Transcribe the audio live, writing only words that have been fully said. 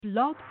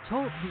Blog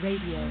Talk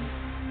Radio.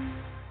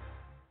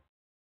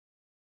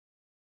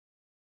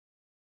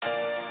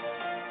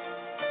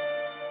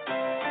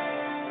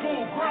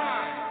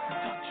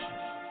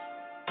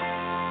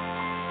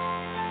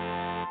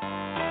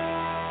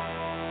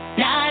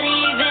 Not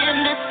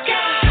even the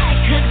sky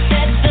could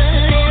set the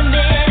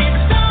limit.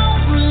 It's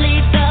only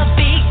the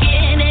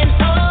beginning.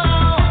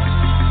 Oh,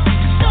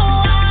 so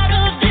out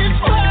of this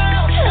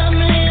world, I'm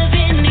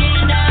living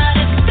in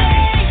outer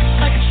space,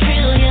 a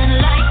trillion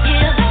light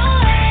years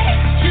away,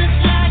 just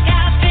like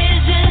our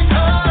vision.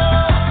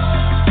 Oh,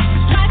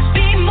 life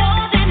be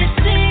more than it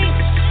seems.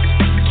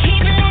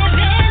 Keep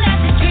living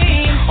as a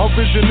dream. A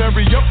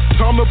visionary, yup,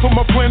 time to put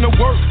my plan to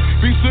work.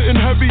 Be sitting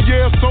heavy,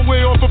 yeah,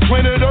 somewhere off of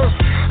planet Earth.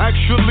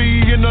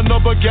 Actually, in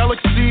another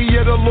galaxy,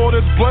 yeah, the Lord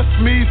has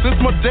blessed me since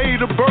my day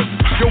to birth.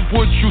 Yo,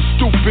 would you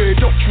stupid?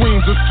 Your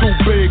dreams are too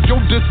big. Yo,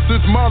 this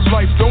is my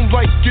life, don't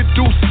like it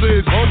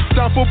deuces.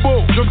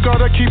 Unstoppable, just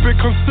gotta keep it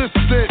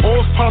consistent.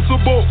 All's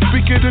possible,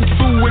 speak it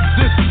into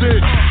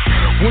existence.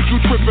 When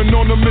you tripping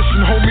on a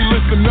mission, homie,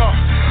 listen up.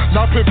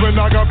 Not pimping,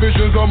 I got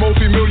visions of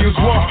multi-millions.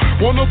 Why?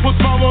 Wanna put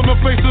smile on the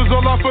faces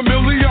a lot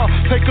familiar.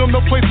 Take them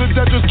to places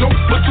that just don't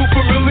look too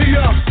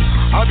familiar.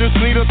 I just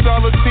need a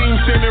solid team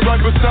standing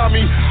right beside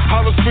me.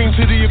 Holler scream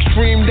to the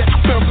extreme that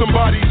I found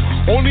somebody.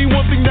 Only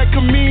one thing that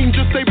can mean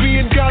just stay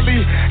being godly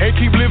and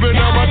keep living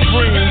out my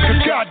dreams,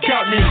 cause God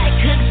got me. I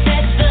could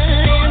set the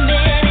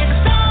limit.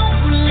 It's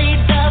only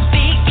the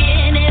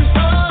beginning.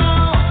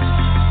 Oh,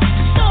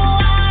 so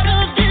out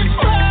of this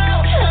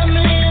world, I'm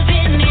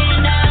living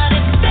in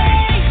outer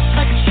space,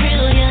 a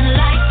trillion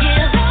light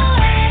years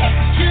away,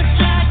 just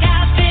like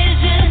our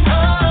vision.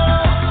 Oh,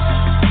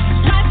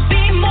 life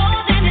be more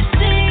than it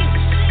seems.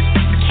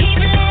 Keep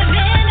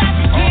living as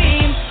a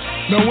dream.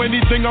 Now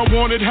anything I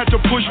wanted had to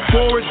push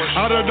forward.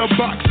 Out of the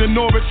box in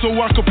orbit so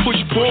I could push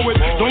forward.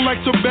 Don't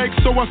like to beg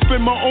so I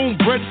spend my own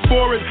bread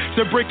for it.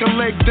 To break a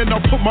leg then I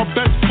put my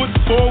best foot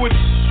forward.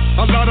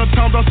 A lot of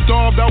times I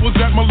starved, I was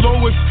at my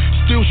lowest.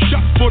 Still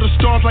shot for the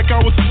stars like I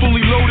was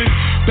fully loaded.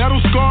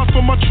 Battle scars for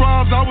my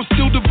tribes, I was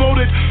still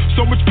devoted.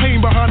 So much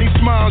pain behind these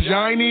smiles,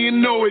 yeah, I ain't even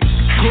know it.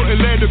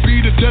 Couldn't let it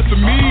be the death of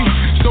me.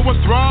 So I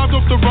thrived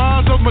off the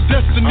rise of my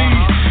destiny.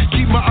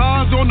 Keep my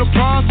eyes on the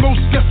prize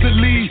most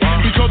definitely.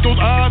 Because those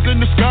eyes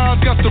in the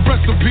skies got the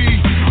recipe.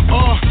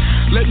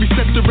 Let me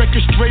set the record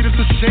straight, it's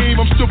a shame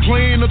I'm still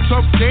playing a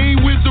tough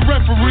game with the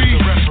referee.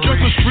 Just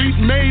a street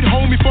made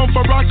homie from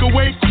Far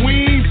Rockaway,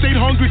 Queens. Stayed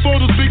hungry for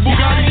those big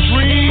Bugatti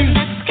dreams.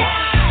 The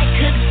sky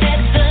could set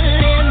the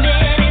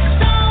limit.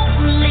 It's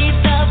only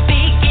the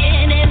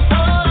beginning.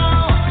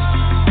 Oh,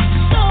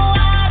 so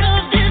out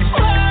of this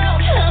world,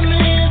 I'm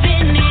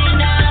living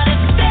in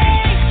outer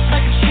space,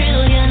 a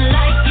trillion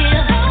light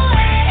years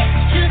away,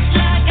 just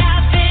like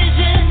our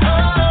vision.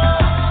 Oh,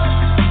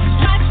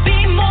 life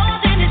be more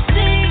than it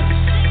seems.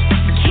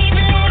 Keep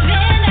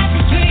living as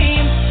a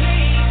dream.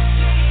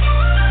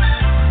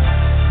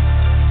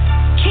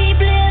 Keep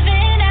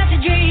living as a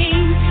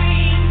dream.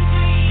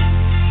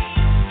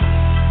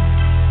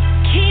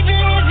 Keep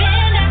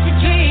living as a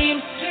dream.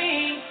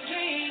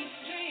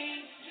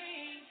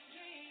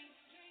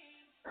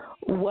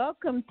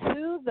 Welcome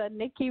to the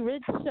Nikki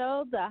Rich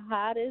Show, the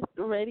hottest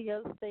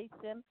radio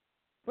station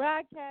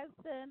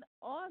broadcasting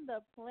on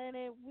the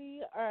planet.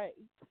 We are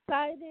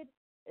excited.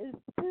 It's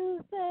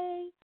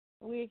Tuesday.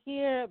 We're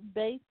here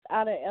based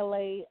out of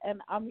LA,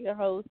 and I'm your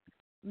host,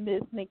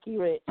 Miss Nikki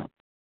Rich.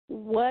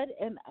 What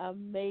an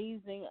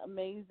amazing,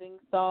 amazing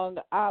song.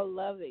 I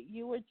love it.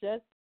 You were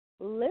just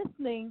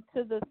listening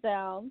to the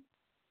sounds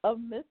of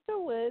Mr.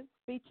 Woods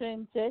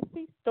featuring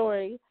Jesse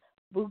Story,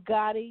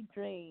 Bugatti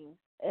Dreams.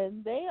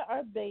 And they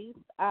are based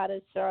out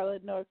of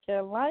Charlotte, North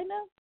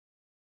Carolina.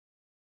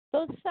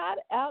 So shout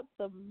out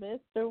to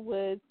Mr.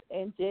 Woods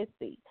and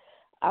Jesse.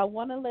 I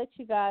want to let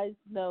you guys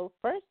know,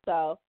 first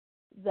off,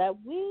 that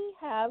we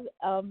have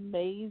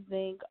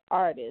amazing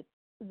artists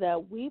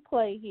that we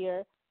play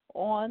here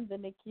on the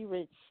Nikki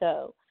Rich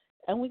Show.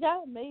 And we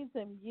got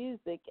amazing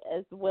music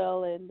as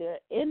well, and they're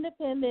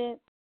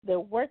independent, they're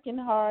working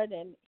hard,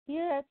 and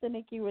here at the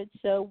Nikki Rich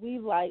Show, we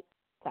like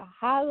to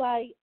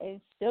highlight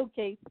and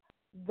showcase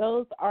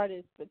those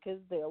artists because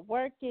they're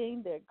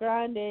working, they're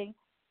grinding,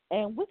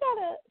 and we got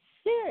to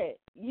share it.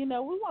 You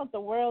know, we want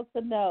the world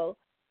to know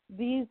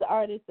these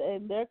artists,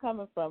 and they're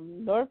coming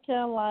from North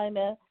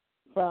Carolina,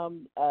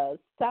 from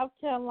South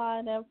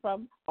Carolina,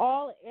 from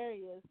all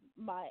areas,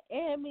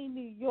 Miami,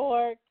 New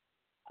York,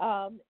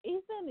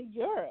 even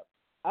Europe.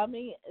 I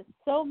mean,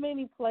 so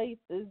many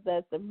places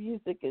that the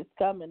music is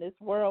coming. It's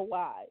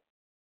worldwide.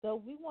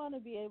 So we want to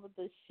be able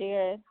to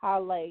share and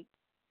highlight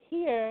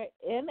here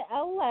in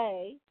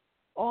LA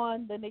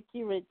on the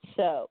Nikki Rich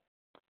Show.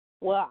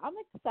 Well, I'm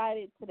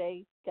excited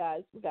today,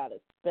 guys. We got a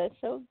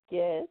special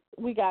guest.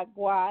 We got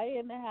Gwaii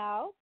in the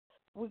house.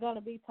 We're going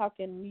to be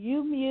talking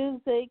new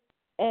music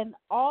and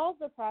all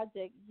the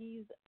projects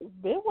he's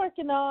been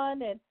working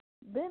on and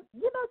been,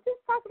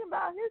 just talking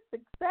about his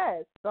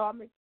success. So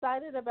I'm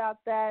excited about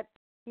that.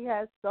 He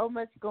has so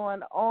much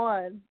going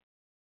on.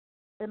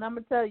 And I'm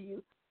going to tell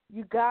you,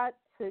 you got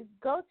to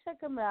go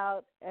check him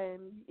out, and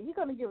he's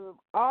going to give him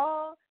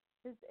all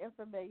his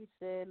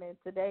information. And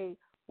today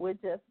we're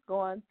just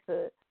going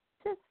to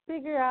just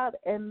figure out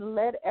and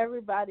let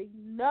everybody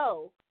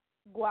know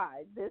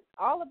why. This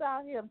all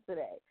about him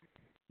today.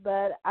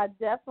 But I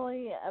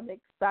definitely am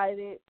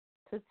excited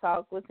to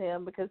talk with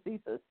him because he's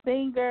a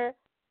singer,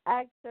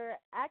 actor,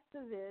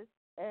 activist,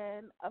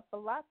 and a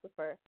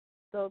philosopher.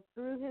 So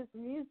through his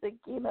music,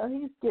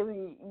 he's giving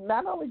you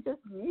not only just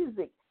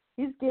music,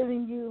 he's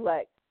giving you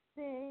like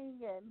sing,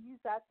 and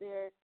he's out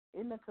there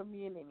in the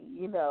community,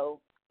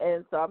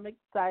 And so I'm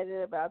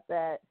excited about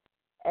that.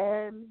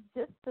 And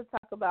just to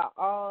talk about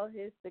all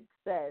his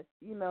success,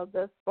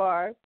 thus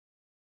far,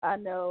 I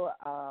know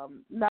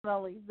not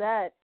only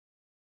that,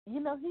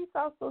 he's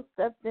also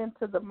stepped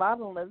into the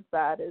modeling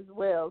side as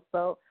well.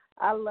 So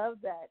I love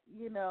that,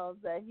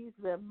 that he's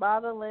been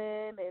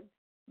modeling and,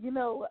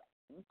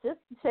 just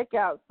to check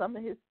out some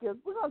of his skills.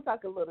 We're going to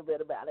talk a little bit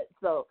about it.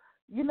 So,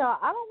 I don't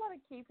want to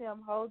keep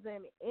him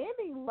holding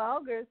any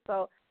longer.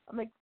 So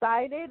I'm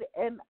excited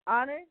and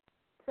honored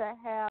to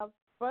have,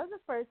 for the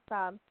first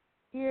time,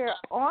 here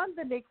on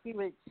the Nikki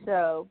Rich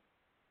Show.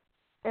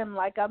 And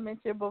like I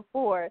mentioned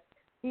before,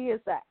 he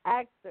is an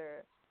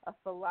actor, a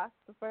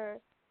philosopher,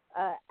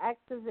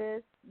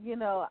 activist.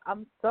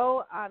 I'm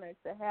so honored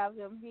to have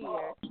him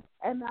here.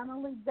 And not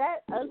only that,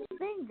 a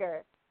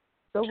singer.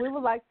 So we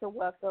would like to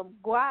welcome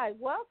Gwaii.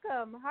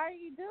 Welcome. How are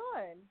you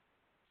doing?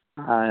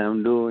 Hi,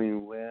 I'm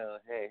doing well.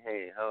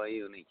 Hey, how are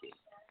you, Nikki?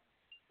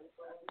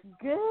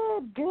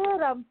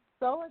 Good. I'm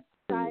so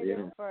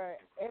excited for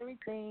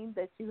everything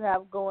that you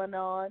have going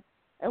on.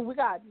 And we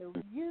got new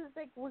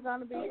music we're going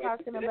to be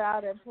talking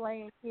about and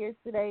playing here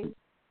today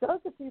so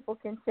that people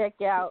can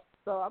check out.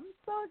 So I'm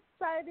so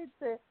excited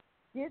to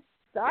get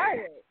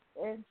started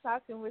and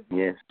talking with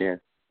you. Yes.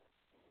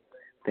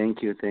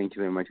 Thank you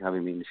very much for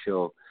having me in the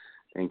show.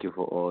 Thank you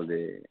for all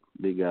the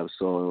big ups,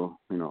 all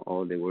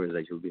the words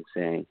that you've been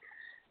saying,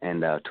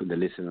 and to the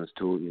listeners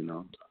too.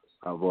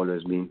 I've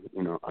always been,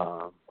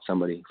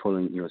 somebody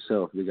following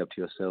yourself. Big up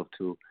to yourself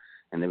too,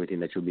 and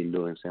everything that you've been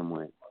doing same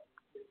way.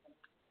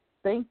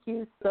 Thank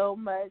you so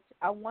much.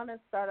 I want to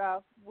start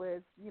off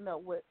with,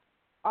 with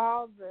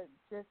all the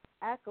just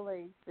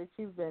accolades that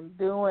you've been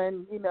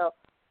doing, as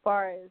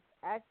far as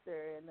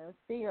actor and in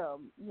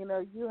film.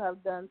 You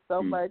have done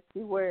so much.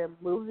 You were in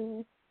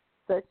movies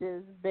such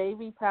as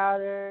Baby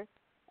Powder,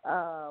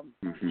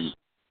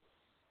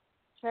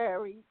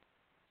 Cherry,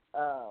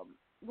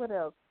 what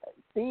else?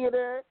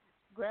 Theater,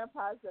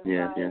 Grandpa's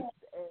Advice, and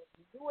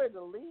you were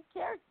the lead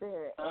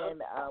character in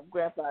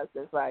Grandpa's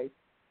Advice,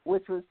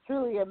 which was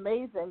truly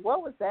amazing.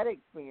 What was that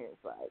experience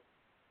like?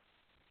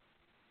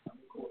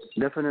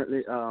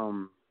 Definitely,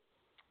 the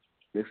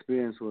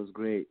experience was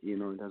great.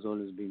 It has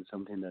always been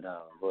something that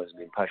I've always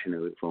been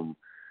passionate with from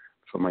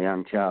a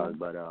young child.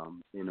 But,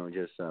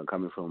 just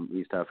coming from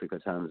East Africa,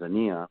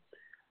 Tanzania,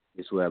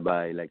 is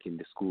whereby, like in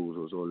the schools,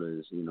 was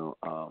always,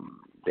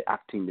 the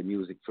acting, the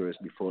music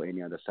first before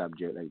any other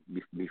subject, like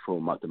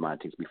before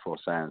mathematics, before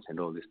science and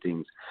all these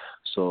things.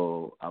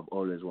 So I've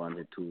always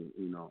wanted to,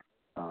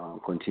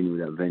 continue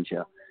that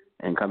venture.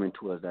 And coming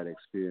towards that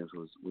experience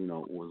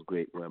was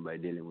great, whereby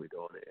dealing with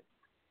all the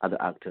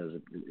other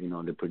actors,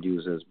 the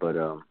producers. But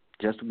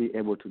just to be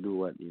able to do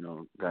what,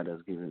 God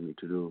has given me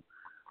to do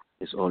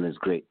is always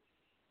great.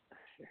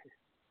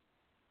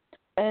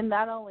 And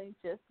not only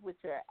just with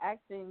your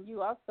acting,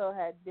 you also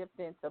had dipped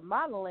into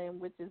modeling,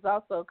 which is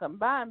also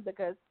combined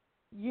because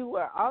you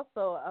were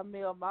also a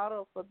male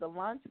model for the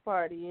launch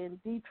party in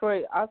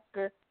Detroit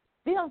Oscar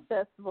Film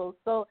Festival.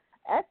 So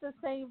at the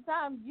same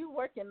time, you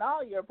work in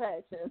all your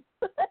passions.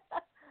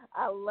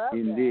 I love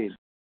Indeed.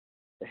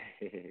 That.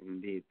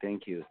 Indeed.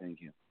 Thank you.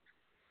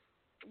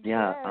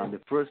 Yeah, the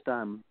first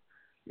time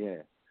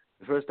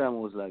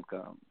was like,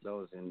 that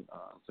was in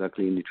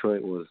exactly in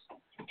Detroit, was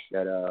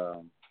that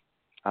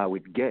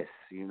with guests,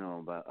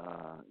 but,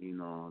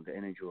 the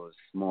energy was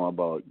more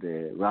about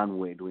the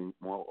runway, doing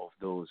more of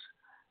those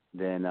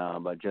than,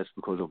 but just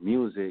because of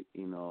music,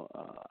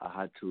 I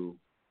had to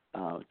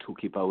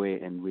keep away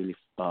and really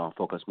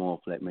focus more of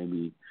like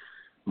maybe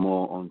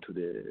more onto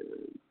the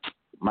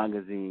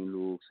magazine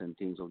looks and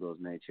things of those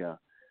nature.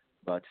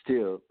 But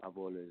still, I've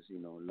always,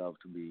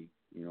 loved to be,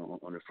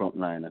 on the front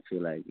line. I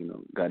feel like,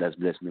 God has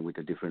blessed me with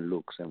a different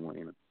look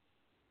somewhere,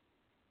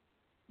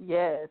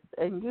 Yes,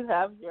 and you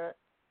have your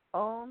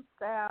own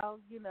style.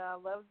 I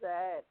love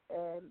that.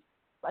 And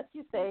like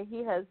you say,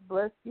 he has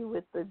blessed you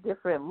with the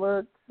different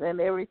looks and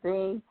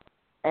everything.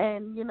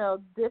 And,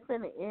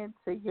 different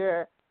into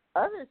your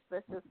other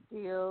special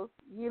skills,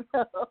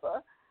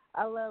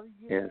 I love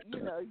you, yes.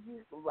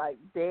 You like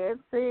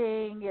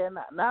dancing, and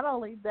not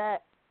only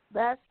that,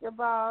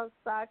 basketball,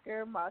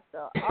 soccer,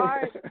 martial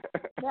arts.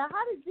 Now,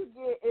 how did you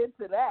get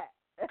into that,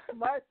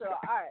 martial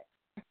arts?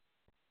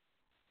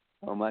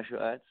 Oh, martial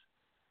arts?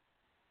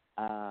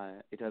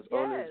 It has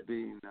always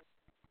been,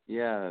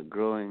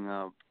 growing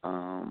up,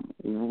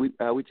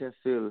 which I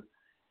feel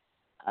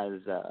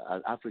as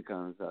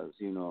Africans, as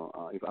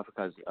if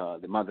Africa's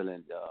the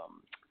motherland,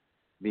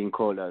 being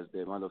called as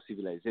the mother of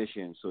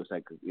civilization. So it's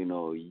like,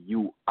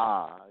 you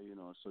are,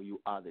 so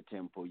you are the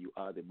temple, you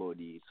are the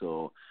body.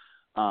 So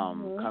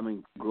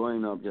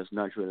growing up just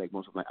naturally, like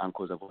most of my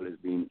uncles have always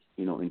been,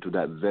 into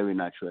that very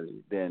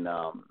naturally. Then,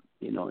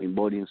 in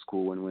boarding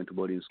school, when we went to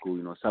boarding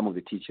school, some of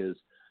the teachers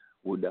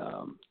would,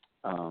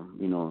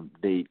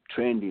 they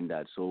trained in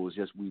that. So it was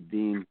just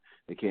within,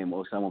 they came,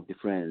 or some of the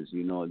friends,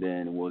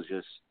 then it was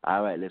just,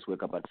 all right, let's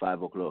wake up at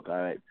 5 o'clock. All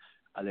right,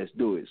 let's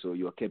do it. So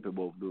you're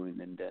capable of doing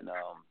it. And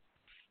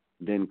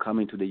then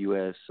coming to the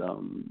U.S.,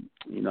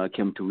 I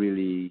came to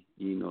really,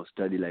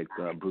 study like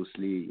Bruce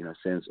Lee in a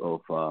sense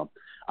of,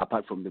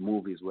 apart from the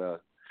movies where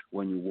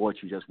when you watch,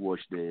 you just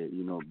watch the,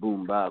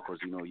 boom back because,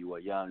 you were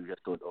young, you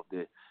just thought of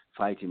the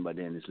fighting, but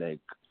then it's like,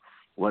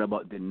 what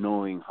about the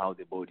knowing how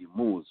the body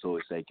moves? So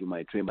it's like you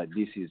might train, but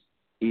this is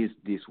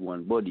this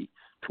one body,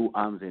 2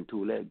 arms and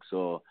 2 legs.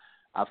 So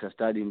after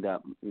studying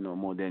that,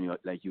 more than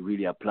you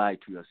really apply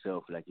to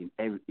yourself, like in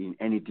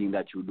anything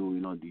that you do,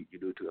 you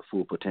do it to your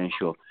full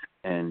potential.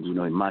 And,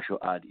 in martial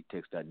art, it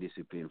takes that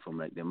discipline from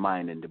like the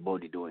mind and the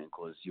body doing,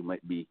 because you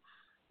might be,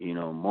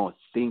 more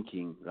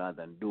thinking rather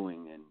than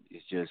doing. And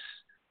it's just,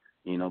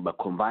 but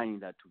combining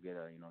that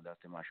together,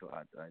 that's the martial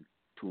art. Right?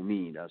 To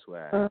me, that's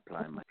where I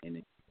apply my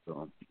energy.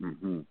 So,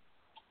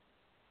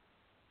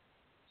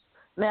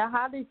 Now,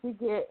 how did you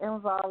get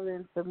involved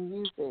into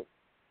music?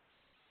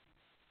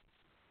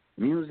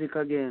 Music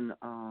again.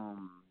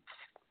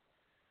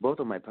 Both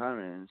of my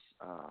parents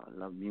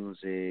love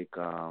music.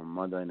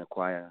 Mother in a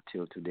choir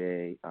till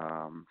today.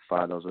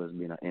 Father's always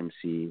been an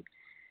MC.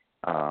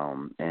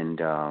 And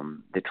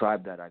the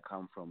tribe that I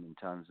come from in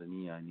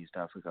Tanzania in East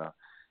Africa,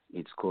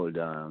 it's called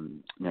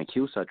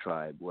Nyakyusa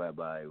tribe,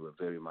 whereby we're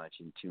very much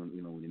in tune,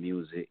 with the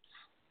music.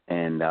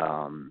 And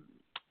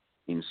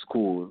in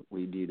school,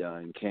 we did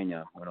in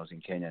Kenya, when I was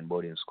in Kenya in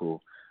boarding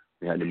school,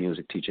 we had the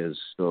music teachers,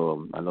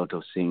 so a lot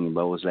of singing,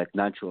 but it was like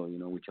natural,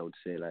 which I would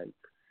say like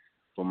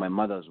from my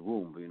mother's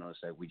womb, it's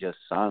like we just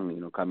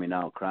sang, coming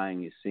out,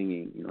 crying is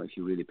singing, if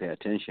you really pay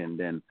attention,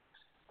 then,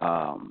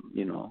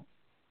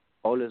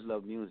 always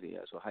loved music. Yeah.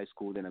 So high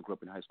school, then I grew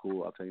up in high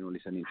school after,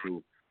 listening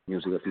to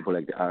music of people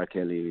like the R.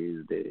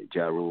 Kellys, the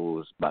Ja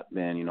Rules, back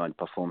then, I'd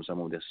perform some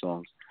of their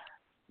songs,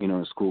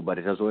 in school, but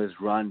it has always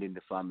run in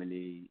the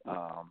family,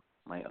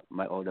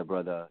 my older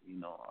brother,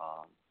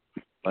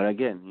 but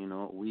again,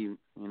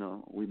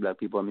 we black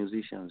people are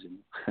musicians,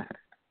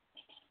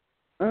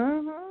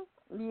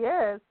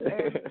 Yes,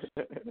 and,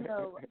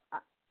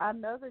 I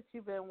know that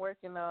you've been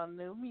working on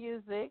new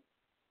music,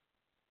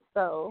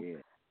 so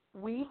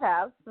we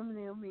have some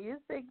new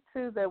music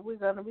too that we're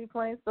going to be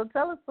playing. So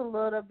tell us a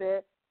little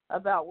bit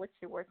about what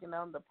you're working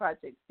on, the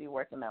projects you're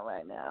working on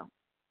right now.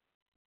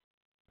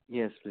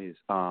 Yes, please.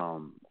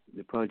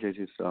 The project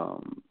is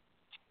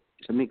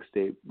it's a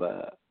mixtape,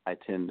 but I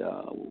tend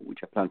which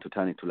I plan to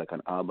turn into like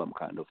an album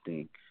kind of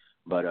thing.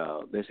 But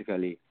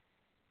basically,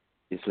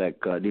 it's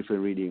like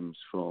different rhythms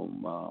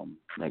from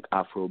like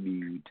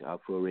Afrobeat,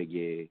 Afro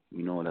reggae.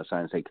 The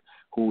sounds like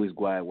who is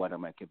Gwaii, what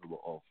am I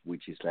capable of?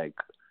 Which is like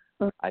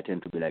I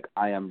tend to be like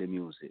I am the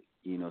music.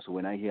 So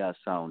when I hear a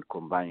sound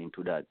combining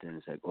to that, then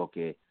it's like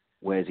okay,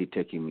 where is it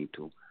taking me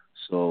to?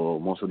 So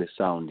most of the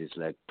sound is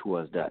like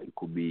towards that. It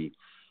could be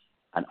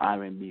an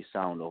R&B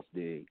sound of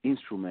the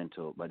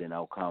instrumental, but then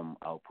I'll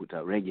put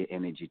a reggae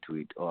energy to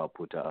it, or I'll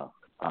put a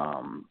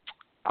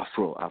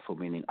Afro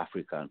meaning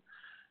African,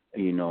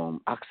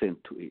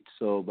 accent to it.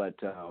 So, but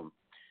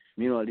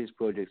meanwhile, this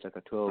project's like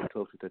a 12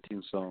 to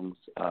 13 songs,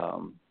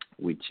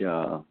 which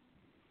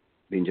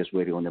been just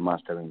waiting on the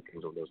mastering,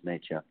 things of those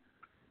nature.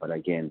 But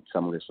again,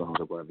 some of the songs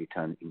are going to be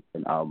turned into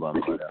an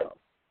album.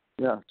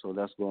 But so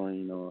that's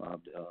going.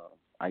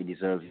 I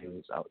Deserve You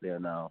is out there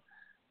now.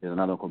 There's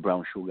another called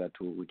Brown Sugar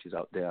too, which is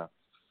out there.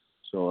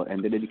 So,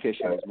 and the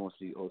dedication is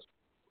mostly also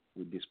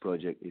with this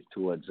project is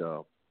towards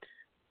the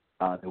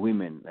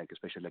women, like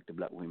especially like the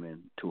black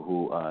women, to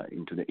who are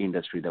into the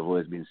industry. They've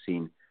always been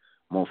seen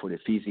more for the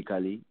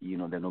physically.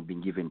 They're not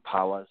being given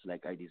powers.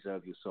 Like I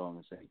Deserve You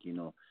song.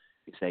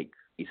 It's like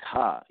it's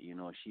her.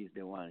 She's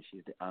the one.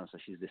 She's the answer.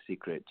 She's the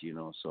secret.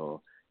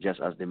 So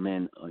just as the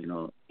men,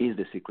 is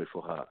the secret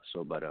for her.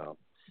 So, but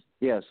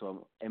so I'm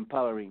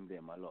empowering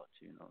them a lot.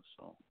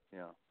 So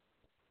yeah.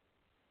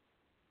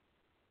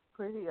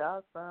 Pretty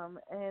awesome.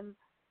 And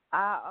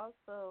I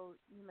also,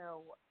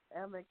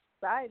 am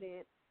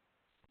excited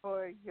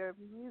for your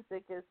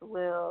music as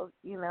well.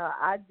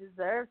 I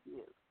Deserve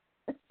You.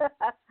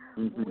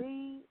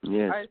 We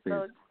are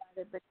so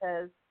excited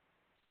because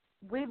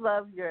we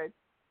love your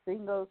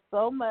single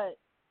so much.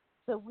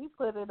 So we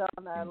put it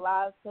on our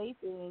live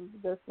taping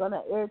that's going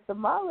to air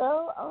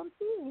tomorrow on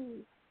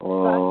TV.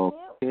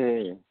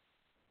 Okay.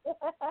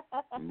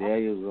 There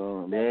you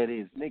go. There it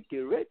is. Nikki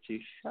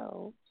Richie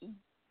Show.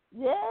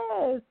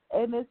 Yes,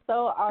 and it's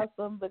so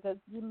awesome because,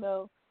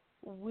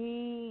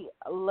 we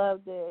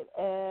loved it,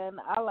 and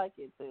I like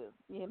it too.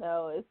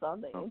 It's on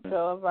the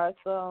intro of our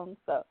song,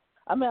 of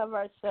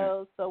our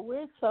show, so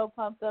we're so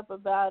pumped up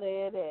about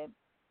it, and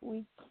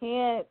we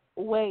can't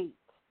wait,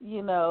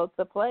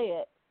 to play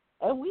it.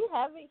 and we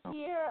have it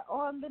here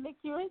on the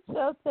Nikki Rich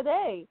Show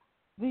today.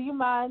 Do you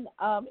mind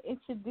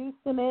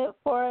introducing it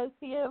for us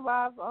here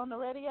live on the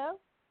radio?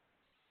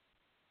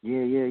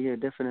 Yeah,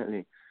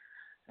 definitely.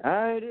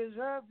 I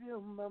deserve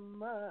you,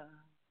 mama.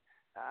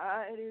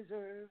 I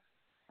deserve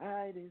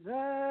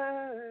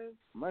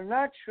my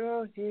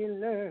natural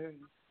healer.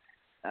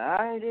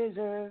 I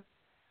deserve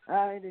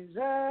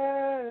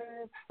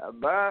a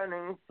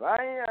burning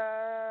fire.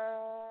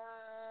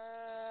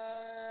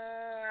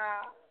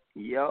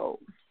 Yo,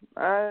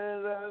 I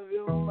love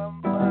you,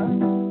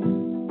 mama.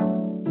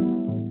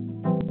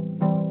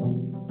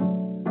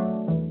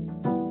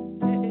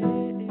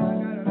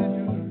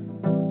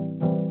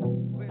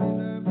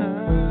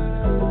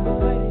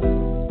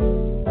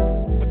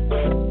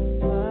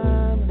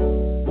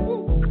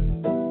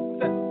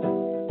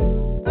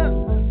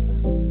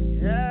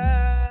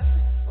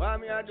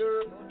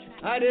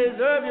 I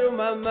deserve you,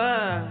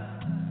 mama.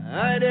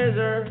 I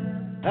deserve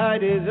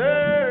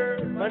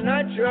my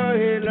natural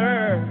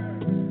healer.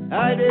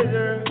 I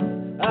deserve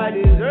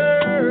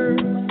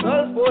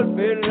soul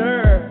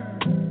fulfiller.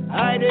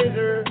 I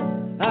deserve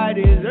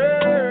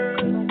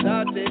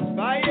satisfier.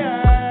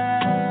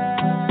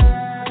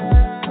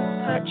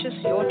 Purchase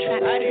your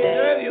track I today.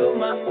 deserve you,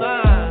 mama.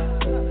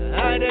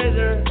 I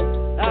deserve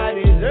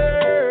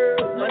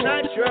my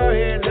natural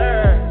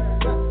healer.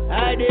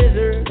 I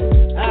deserve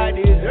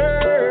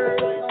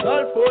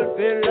soul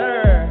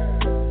fulfiller.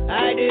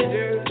 I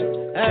deserve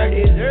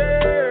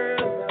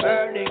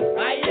burning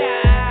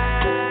fire.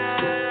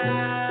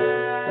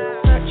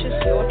 Purchase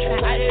your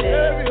track I today.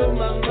 deserve you,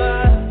 mama.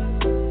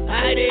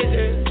 I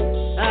deserve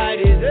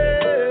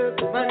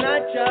my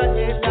natural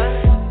healer.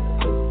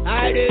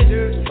 I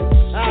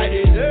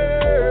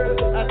deserve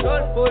a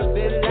soul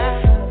fulfiller.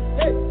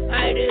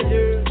 I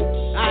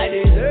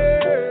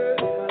deserve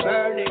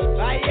burning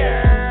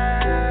fire.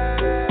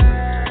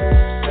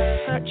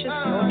 Purchase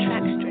your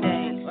tracks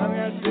today.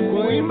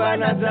 Kuimba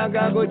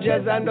nataka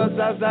kucheza ndo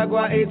sasa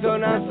kwa ito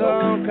na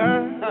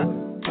soka.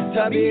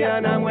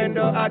 Tabia na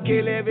mwendo,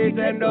 akili,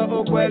 vitendo,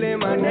 ukweli,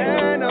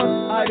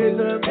 maneno. I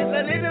deserve it's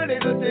a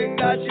little thing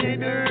that she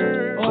do.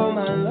 Oh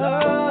my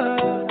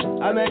Lord,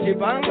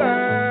 amejipanga,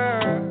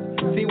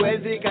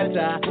 siwezi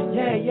kata,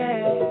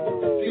 yeah.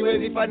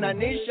 Siwezi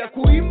fananisha,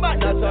 kuimba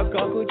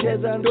nataka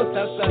kucheza ndo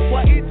sasa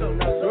kwa ito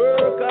na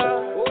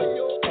soka.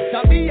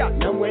 Tabia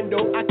na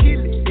mwendo,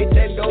 akili,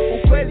 vitendo,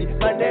 ukweli,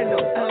 maneno.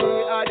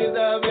 I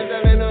deserve it, a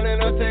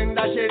little thing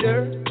that she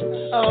do.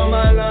 Oh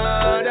my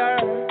Lord,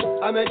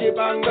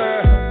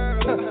 amejipanga,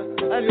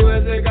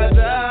 asiwezi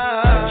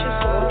kataa.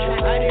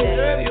 I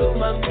deserve you,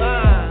 mama.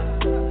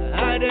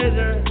 I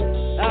deserve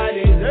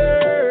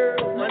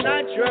my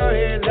natural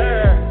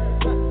healer.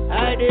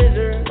 I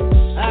deserve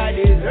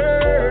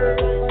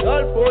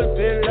soul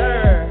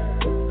fulfiller.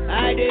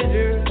 I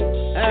deserve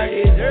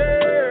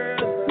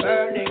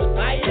burning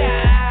fire.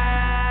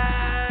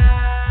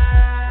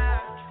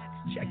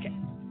 Check it.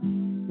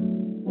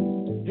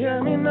 Hear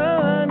me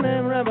now,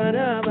 name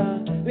Rabadaba.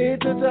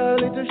 Little tall,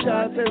 little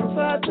short and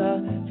fatter.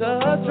 So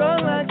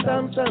strong like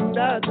Samsung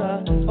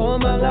data. Oh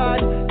my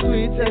Lord,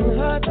 sweet and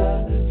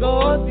hotter. So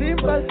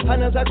simple,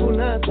 Hanaza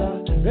Kunata.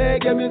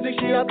 Reggae music,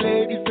 she a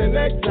play the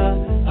selector.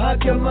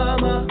 Ask your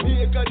mama,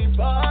 make her the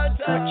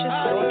butter. I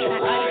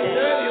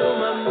deserve you,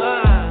 mama.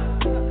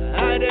 I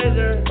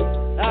deserve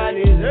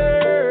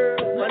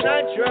my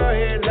natural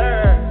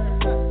healer.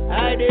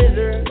 I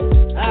deserve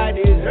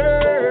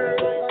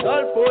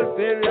soul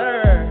fulfiller.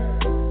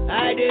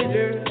 I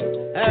deserve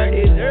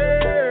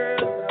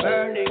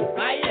burning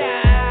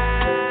fire.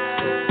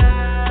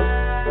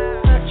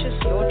 Purchase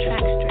your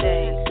tracks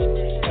today.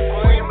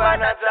 Kuimba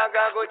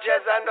nataka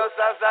kucheza ndo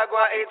sasa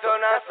kwa ito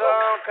na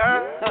soka.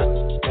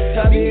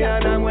 Tabia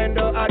na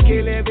mwendo,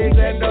 akili,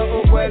 vitendo,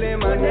 ukweli,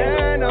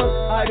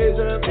 maneno. I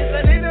deserve it's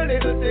a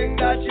little thing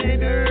that she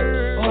do.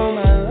 Oh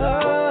my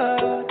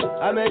Lord,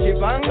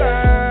 amejipanga,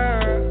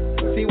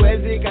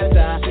 siwezi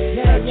kata,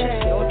 yeah.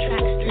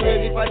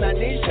 Siwezi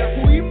fananisha,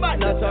 kuimba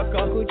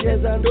nataka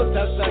kucheza ndo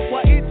sasa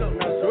kwa ito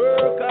na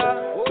soka.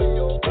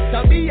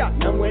 Tabia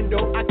na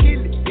mwendo,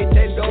 akili,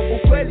 vitendo,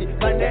 ukweli,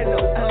 maneno.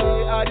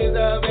 I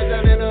deserve it,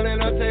 a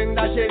little thing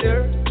that she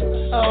do.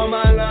 Oh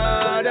my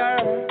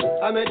Lord,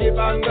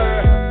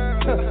 amejipanga,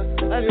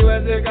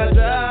 asiwezi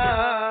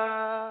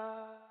kataa.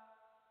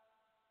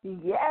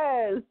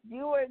 Yes,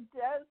 you were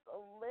just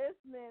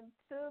listening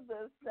to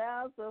the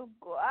sounds of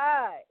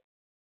Gwaii.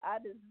 I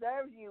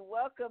deserve you.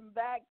 Welcome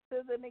back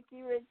to the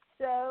Nikki Rich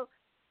Show.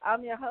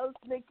 I'm your host,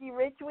 Nikki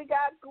Rich. We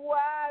got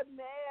Gwaii,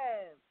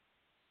 man.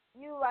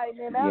 You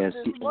lighting up Yes,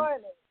 this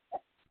morning.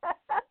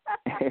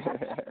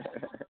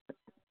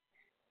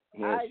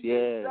 Yes.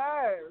 Yes.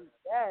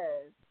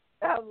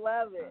 I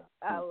love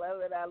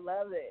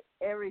it.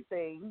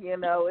 Everything,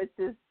 it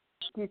just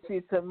gets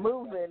you to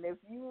moving. If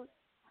you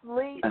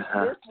sleep,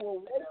 this will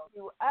wake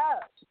you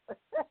up.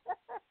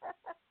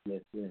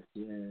 Yes.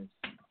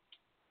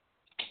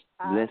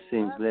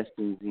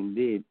 Blessings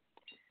indeed.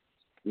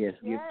 Yes,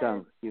 give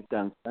thanks.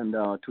 And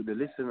to the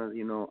listeners,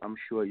 I'm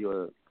sure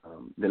you're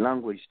the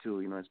language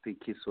too, I speak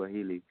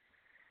Kiswahili.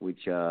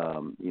 which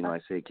I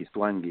say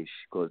Kiswangish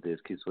because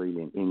there's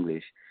Kiswahili in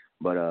English.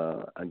 But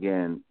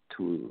again,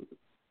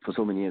 for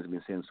so many years, I've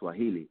been saying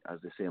Swahili as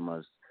the same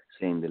as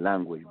saying the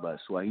language. But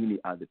Swahili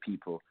are the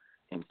people,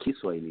 and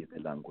Kiswahili is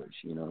the language.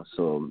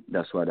 So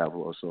that's what I've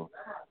also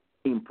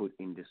input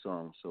in the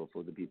song. So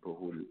for the people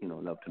who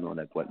love to know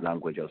like what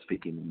language I was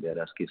speaking in there,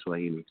 that's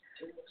Kiswahili.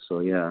 So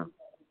yeah.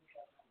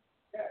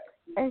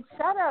 And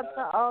shout out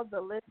to all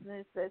the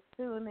listeners that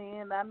tune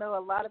in. I know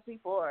a lot of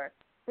people are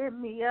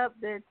hitting me up.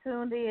 They're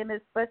tuned in,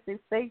 especially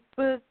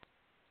Facebook.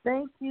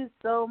 Thank you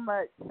so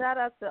much. Shout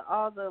out to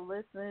all the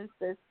listeners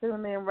that's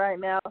tuning in right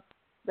now.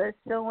 That's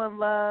showing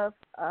love.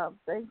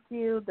 Thank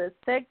you. That's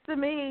texting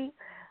me.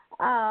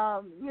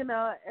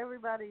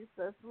 Everybody's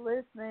just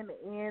listening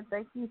in.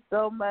 Thank you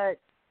so much.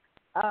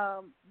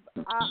 I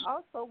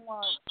also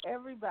want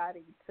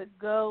everybody to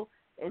go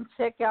and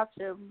check out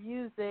your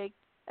music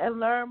and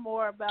learn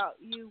more about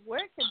you.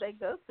 Where can they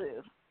go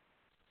to?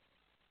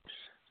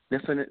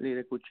 Definitely,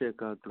 they could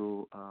check out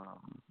through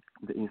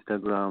the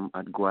Instagram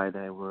at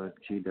Gwaii Word,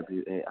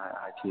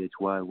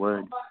 Gwaiithy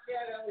Word,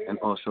 and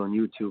also on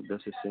YouTube,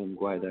 that's the same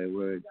Gwaii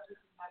Word,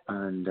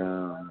 and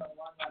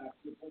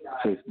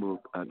Facebook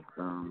at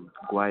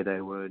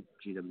Gwaii Word,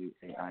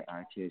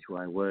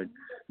 Gwaiithy Word.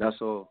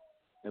 That's all.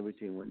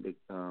 Everything when they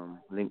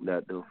link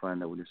that, they'll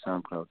find that with the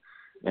SoundCloud.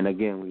 And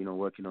again,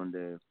 working on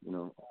the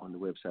on the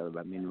website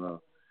by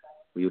Mineral,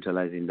 we're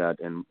utilizing that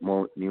and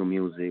more new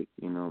music,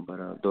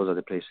 but those are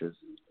the places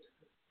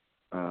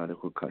they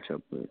could catch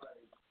up with.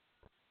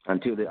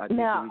 Until the artist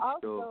now, reach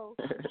also,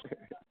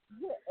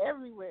 you're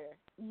everywhere.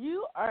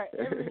 You are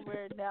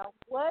everywhere. Now,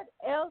 what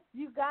else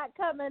you got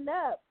coming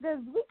up?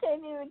 Because we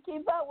can't even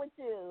keep up with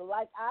you.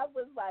 Like, I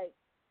was like,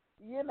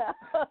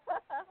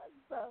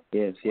 so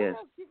yes. what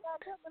else you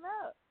got coming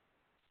up?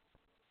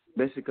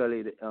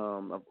 Basically,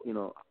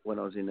 when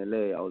I was in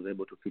LA, I was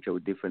able to feature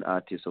with different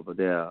artists over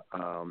there,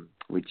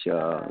 which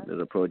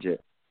there's a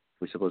project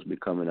we're supposed to be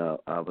coming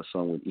out. I have a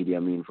song with Idi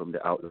Amin from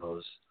the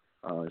Outlaws.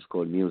 It's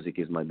called Music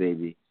Is My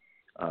Baby,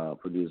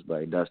 produced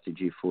by Dusty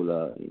G.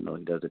 Fuller. He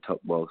does the top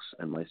box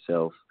and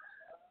myself.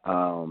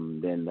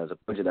 Then there's a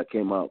project that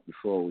came out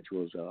before, which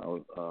was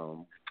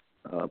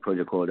a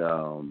project called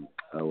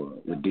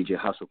with DJ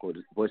Hustle called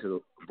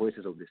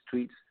Voices of the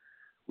Streets,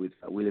 with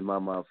Willie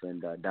Mammoth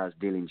and Daz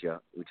Dillinger,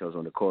 which I was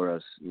on the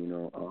chorus.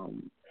 You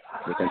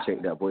can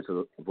check that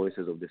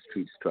Voices of the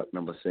Streets track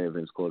number 7.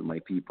 It's called My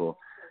People.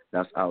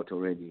 That's out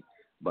already.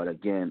 But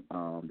again,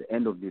 the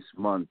end of this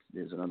month,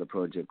 there's another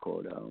project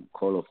called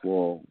Call of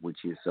War,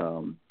 which is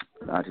an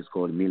artist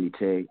called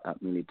Milite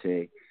at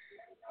Milite.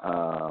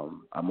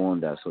 I'm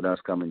on that, so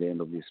that's coming the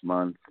end of this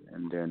month.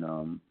 And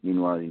then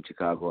meanwhile in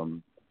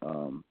Chicago,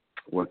 I'm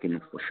working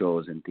for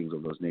shows and things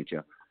of those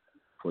nature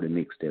for the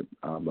mixtape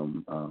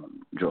album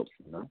drop.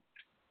 But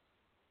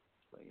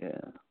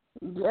yeah.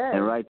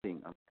 And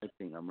writing,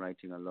 I'm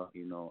writing a lot.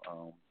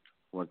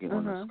 Working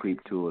on a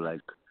script too,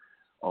 like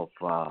of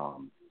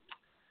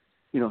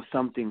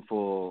something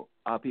for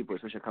our people,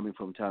 especially coming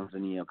from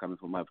Tanzania, coming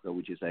from Africa,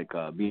 which is like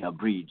being a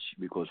bridge,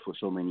 because for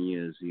so many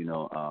years,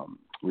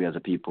 we as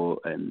a people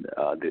and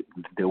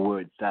the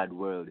word third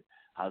world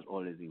has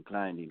always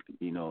inclined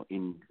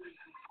in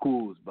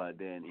schools, but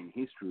then in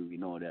history we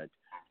know that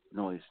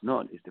no, it's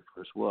not. It's the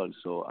first world.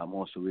 So I'm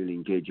also really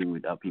engaging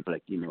with our people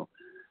like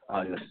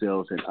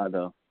yourselves and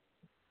other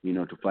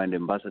to find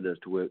ambassadors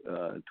to work,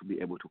 to be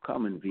able to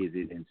come and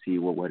visit and see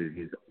what it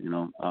is,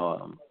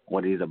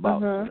 what it is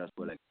about. So that's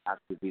where like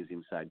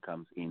activism side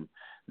comes in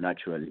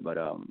naturally. But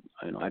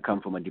I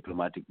come from a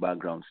diplomatic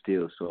background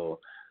still, so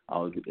I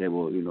was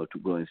able, to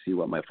go and see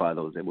what my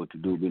father was able to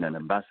do being an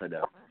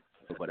ambassador.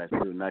 But I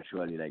feel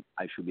naturally like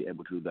I should be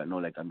able to do that.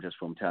 Not like I'm just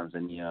from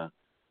Tanzania,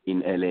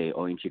 in LA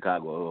or in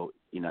Chicago or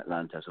in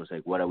Atlanta. So it's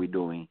like, what are we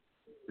doing?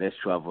 Let's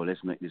travel.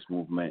 Let's make this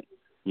movement.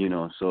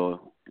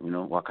 So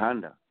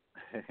Wakanda.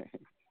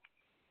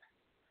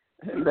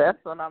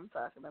 That's what I'm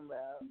talking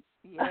about.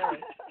 Yes.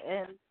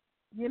 And,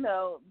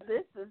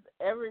 this is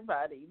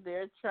everybody.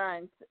 They're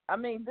trying to,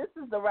 this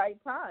is the right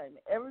time.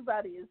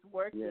 Everybody is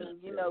working,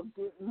 getting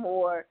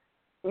more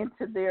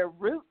into their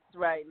roots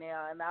right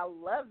now. And I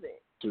love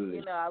it.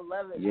 Truly. I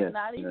love it. Yes,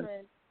 Not even,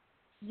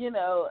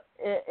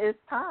 it's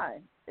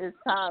time. It's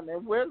time.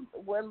 And we're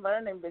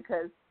learning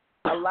because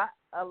a lot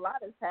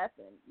has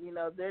happened.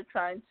 They're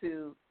trying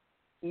to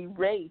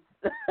erase,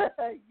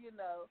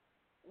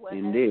 what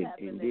has happened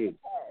in the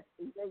past,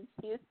 erase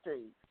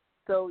history.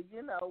 So,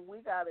 we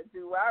got to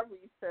do our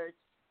research,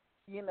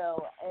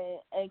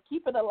 and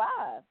keep it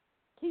alive.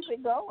 Keep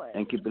it going.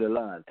 And keep it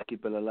alive.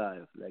 Keep it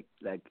alive.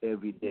 Like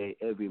every day,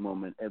 every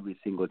moment, every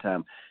single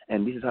time.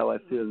 And this is how I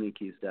feel,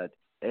 Nikki, is that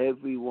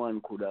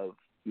everyone could have,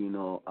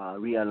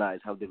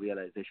 realized, have the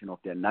realization of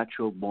their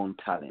natural born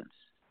talents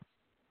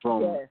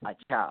from a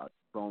child,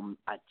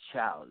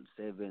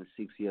 7,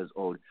 6 years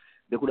old.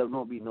 There could have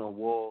not been no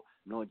war,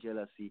 no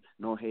jealousy,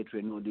 no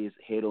hatred, no this,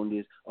 hate on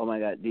this. Oh my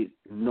God, this,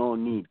 no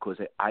need, because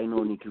I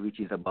know Nikki Rich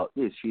is about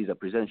this. She's a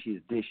presenter. She's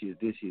this, she's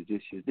this, she's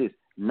this, she's this.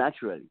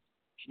 Naturally,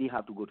 she didn't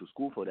have to go to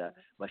school for that,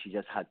 but she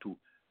just had to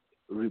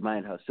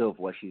remind herself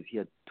what she's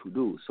here to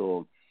do.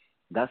 So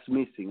that's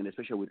missing, and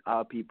especially with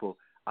our people,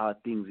 our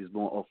things is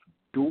more of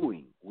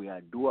doing. We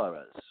are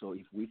doers. So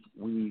if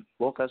we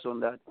focus on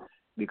that,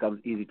 it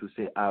becomes easy to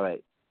say, all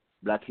right,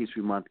 Black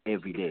History Month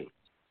every day.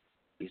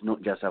 It's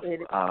not just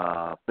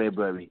a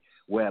February,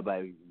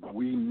 whereby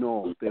we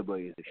know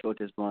February is the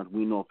shortest month.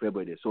 We know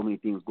February there's so many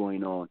things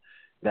going on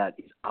that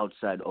is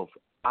outside of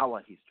our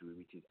history,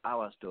 which is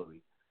our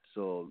story.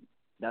 So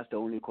that's the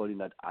only calling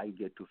that I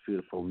get to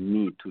feel for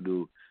me to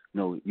do,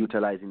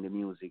 utilizing the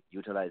music,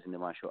 utilizing the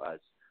martial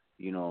arts,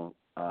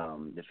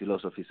 the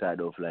philosophy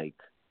side of like,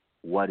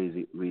 what is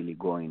it really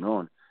going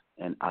on?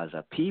 And as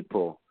a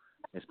people,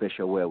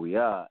 especially where we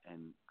are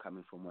and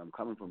coming from where I'm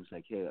coming from, it's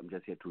like, hey, I'm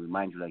just here to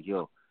remind you, like,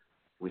 yo,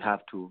 we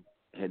have to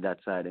head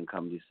that side and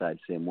come this side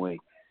same way.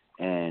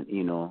 And,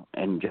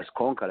 and just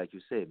conquer, like you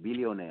say,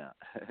 billionaire,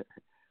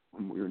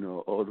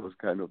 all those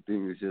kind of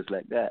things, just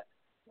like that,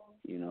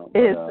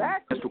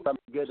 Exactly. Just to come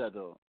together,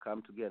 though.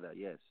 Come together,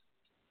 yes.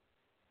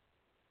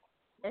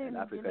 And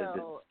Africa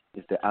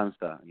is the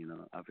answer,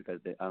 Africa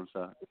is the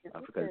answer.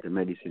 Africa is the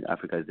medicine.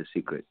 Africa is the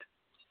secret.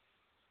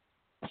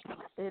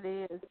 It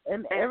is.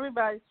 And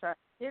everybody's trying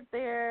to get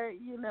there,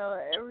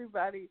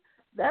 everybody.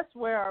 That's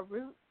where our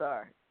roots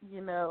are,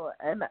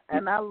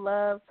 and I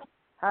love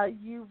how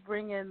you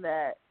bring in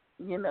that,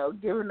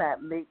 giving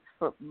that mix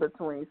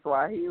between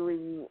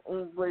Swahili,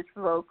 English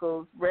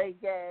vocals,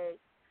 reggae,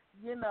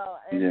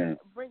 and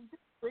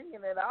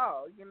bringing it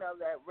all,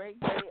 that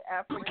reggae,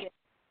 African,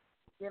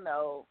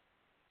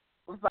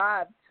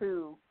 vibe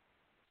to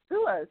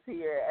us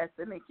here at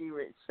the Nikki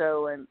Rich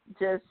Show, and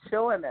just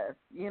showing us,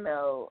 and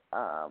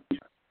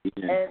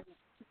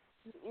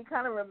it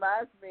kind of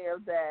reminds me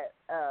of that,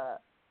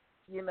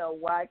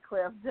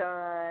 Wyclef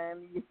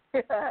Jean,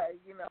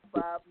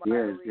 Bob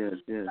Marley.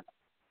 Yes.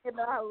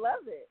 I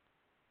love it.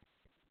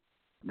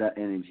 That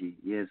energy,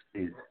 yes,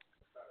 please.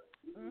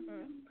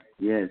 Mm-hmm.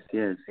 Yes.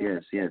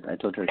 I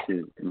totally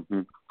see.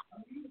 Mm-hmm.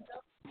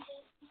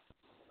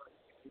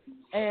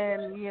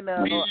 And,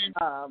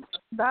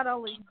 not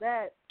only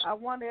that, I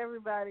want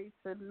everybody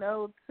to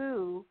know,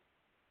 too,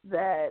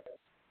 that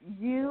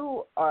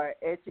you are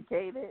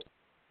educated.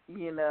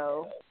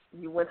 You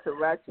went to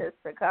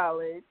Rochester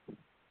College.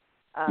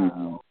 I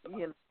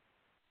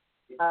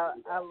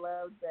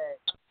love that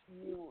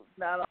you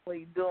not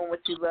only doing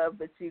what you love,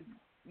 but you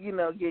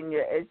getting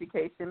your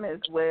education as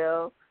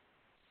well.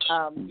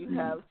 You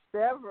have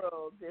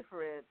several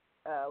different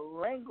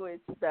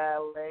language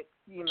dialects,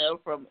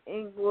 from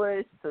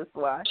English to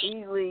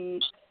Swahili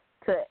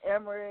to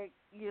Emmerich,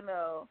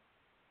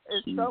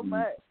 it's so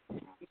much,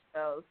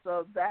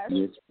 so that's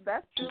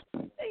just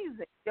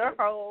amazing. Your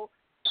whole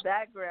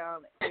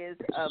background is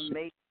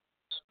amazing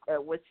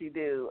at what you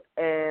do,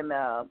 and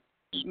I'm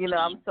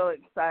so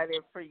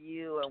excited for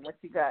you and what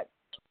you got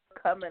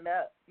coming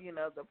up,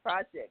 the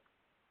projects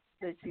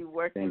that you're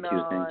working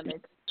on and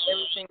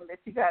everything that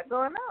you got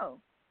going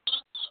on.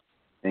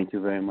 Thank you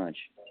very much.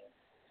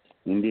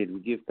 Indeed, we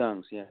give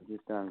thanks. Yeah, we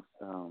give thanks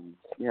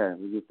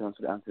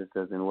to the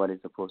ancestors and what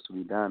is supposed to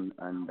be done,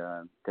 and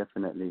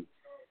definitely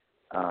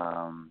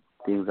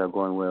things are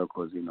going well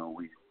because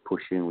we're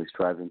pushing, we're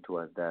striving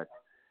towards that,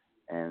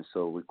 and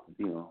so we could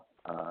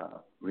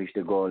reach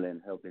the goal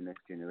and help the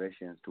next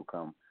generations to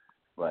come.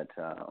 But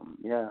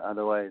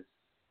otherwise,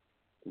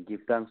 we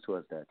give thanks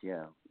towards that.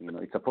 Yeah,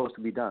 it's supposed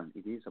to be done.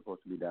 It is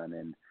supposed to be done,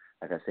 and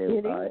like I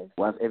said,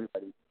 once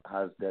everybody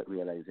has that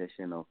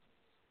realization of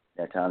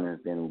their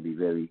talents, then it will be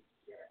very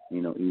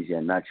easy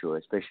and natural,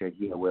 especially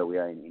here where we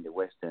are in the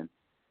Western,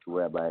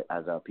 whereby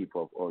as our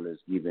people have always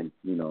given,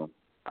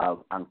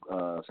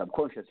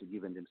 subconsciously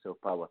given themselves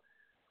power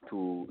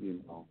to,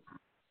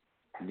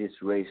 this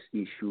race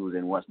issues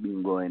and what's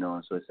been going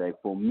on. So it's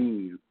like, for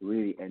me,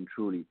 really and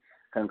truly,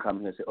 can come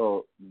here and say,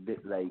 oh,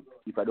 like,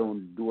 if I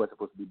don't do what's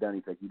supposed to be done,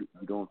 it's like you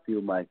don't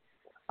feel my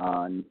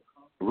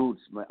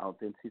roots, my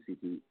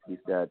authenticity, is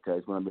that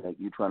it's going to be like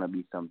you trying to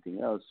be something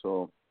else.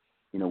 So,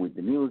 with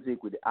the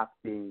music, with the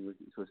acting,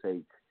 so it's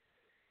like,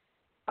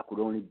 I could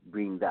only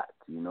bring that,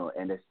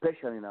 and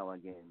especially now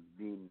again,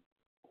 being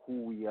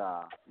who we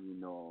are,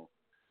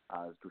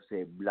 as to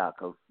say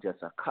black of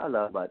just a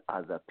color, but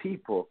as a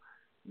people,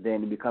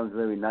 then it becomes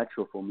very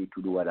natural for me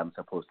to do what I'm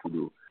supposed to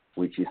do,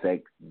 which is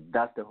like,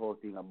 that's the whole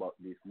thing about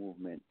this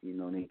movement,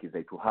 Nick, is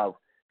like to have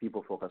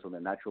people focus on the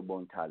natural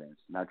born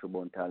talents,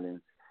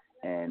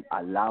 and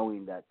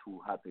allowing that to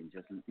happen,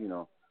 just,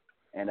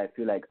 and I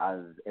feel like as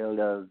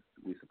elders,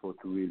 we're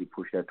supposed to really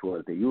push that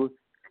towards the youth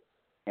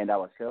and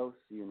ourselves,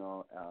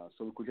 so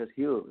we could just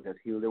heal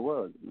the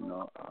world,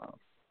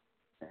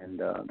 and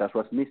that's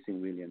what's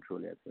missing, really and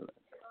truly, I feel like.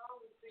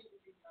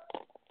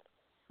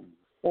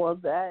 Well,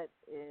 that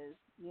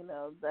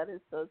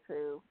is so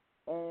true.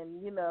 And,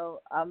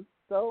 I'm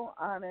so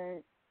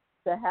honored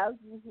to have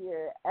you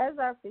here as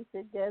our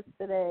featured guest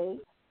today.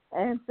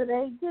 And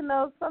today,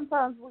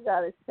 sometimes we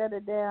got to shut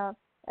it down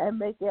and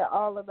make it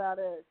all about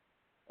us.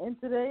 And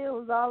today it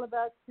was all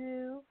about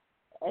you.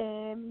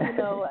 And,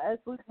 as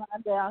we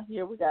wind down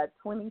here, we got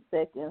 20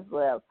 seconds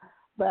left.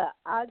 But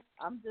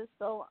I'm just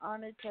so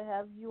honored to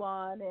have you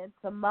on. And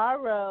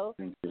tomorrow,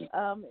 Thank you.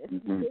 it's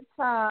a good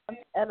time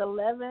at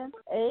 11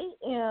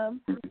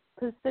 a.m.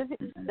 Pacific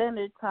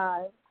Standard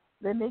Time.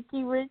 The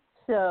Nikki Rich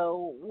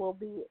Show will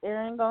be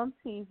airing on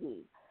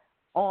TV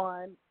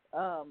on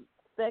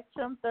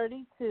Spectrum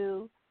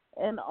 32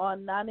 and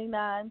on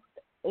 99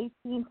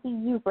 AT&T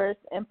Uverse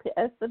in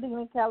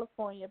Pasadena,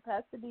 California,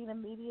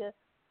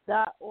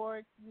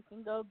 PasadenaMedia.org. You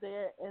can go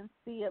there and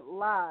see it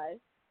live.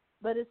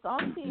 But it's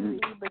on TV,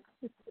 but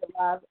you can see it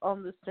live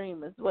on the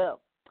stream as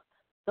well.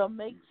 So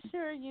make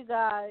sure you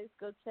guys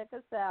go check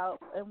us out.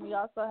 And we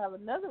also have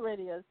another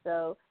radio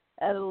show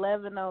at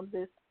 11 on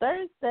this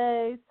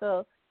Thursday.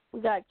 So we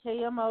got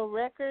KMO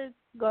Records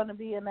going to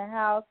be in the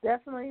house.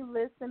 Definitely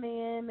listen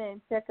in and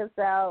check us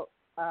out.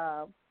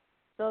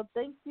 So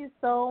thank you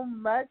so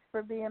much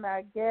for being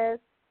our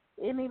guest.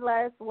 Any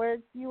last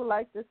words you would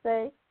like to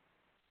say?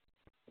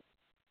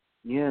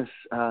 Yes,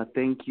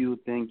 thank you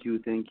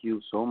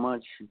so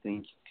much.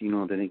 Thank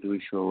you, the Nikki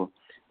Rich Show.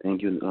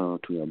 Thank you to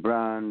your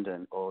brand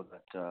and all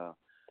that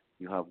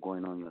you have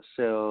going on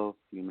yourself.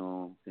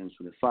 Thanks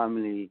to the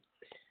family,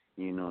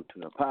 to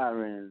your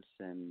parents,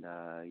 and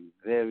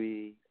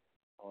very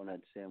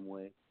honored same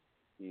way,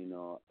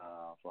 for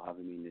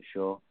having me in the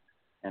show.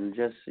 And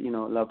just,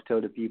 love to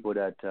tell the people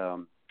that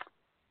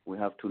we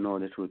have to know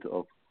the truth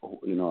of,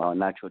 our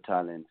natural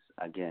talents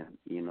again,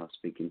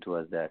 speaking to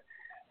us that.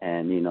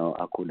 And,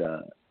 I could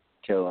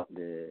tell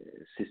the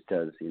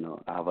sisters,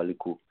 I have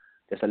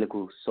just a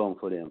little song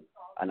for them,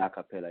 an a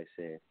cappella, I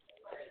say.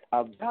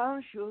 I'm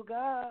brown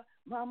sugar,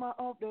 mama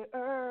of the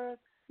earth,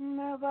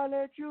 never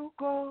let you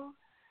go,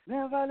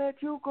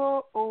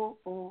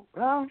 oh,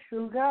 brown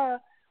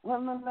sugar,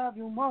 wanna love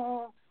you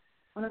more,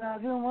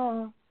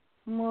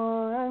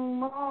 more and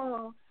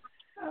more.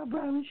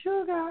 Brown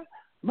sugar,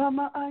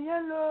 mama, I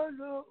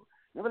yellow,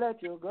 never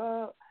let you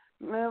go,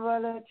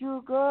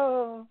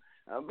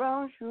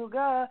 brown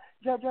sugar,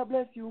 Jaja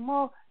bless you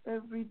more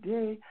every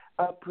day.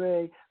 I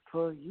pray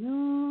for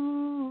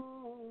you.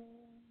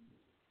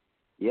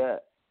 Yeah.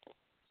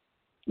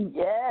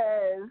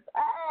 Yes.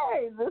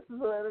 Hey, this is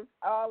what it's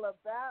all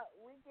about.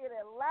 We get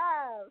it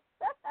live.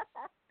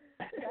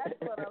 That's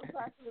what I'm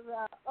talking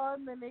about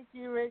on the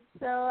Nikki Rich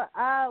Show.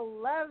 I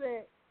love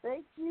it.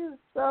 Thank you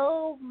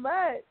so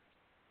much.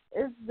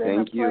 It's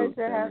been a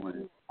pleasure having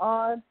you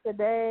on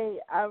today.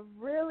 I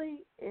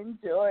really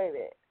enjoyed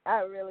it.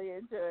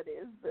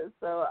 It's been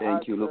so awesome.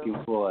 Thank you. Looking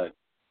forward.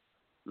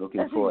 Yes.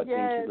 Thank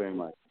you very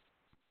much.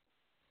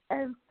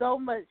 And so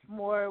much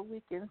more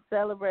we can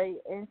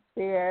celebrate and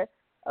share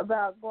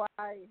about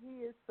Gwaii.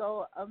 He is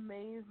so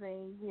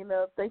amazing.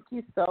 Thank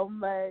you so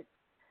much.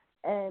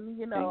 And,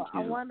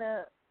 I want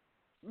to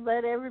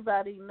let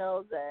everybody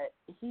know that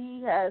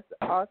he has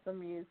awesome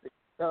music.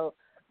 So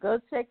go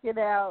check it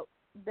out,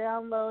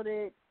 download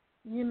it,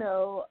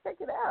 check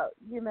it out,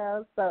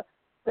 So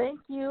thank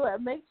you.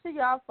 And make sure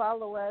y'all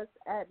follow us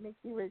at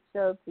Nikki Rich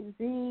Show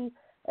TV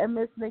and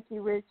Miss Nikki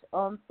Rich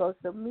on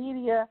social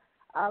media.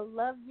 I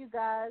love you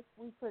guys.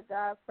 We put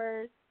God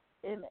first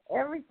in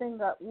everything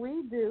that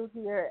we do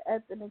here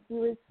at the Nikki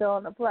Rich Show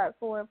on the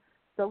platform.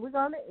 So we're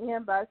going to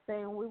end by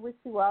saying we wish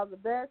you all the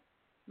best,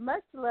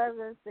 much love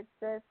and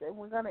success, and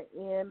we're going to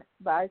end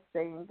by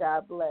saying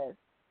God bless.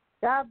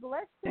 God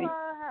bless you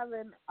all. Have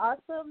an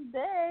awesome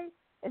day.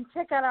 And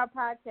check out our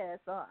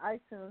podcast on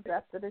iTunes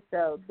after the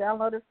show.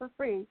 Download it for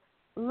free.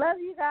 Love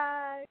you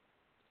guys.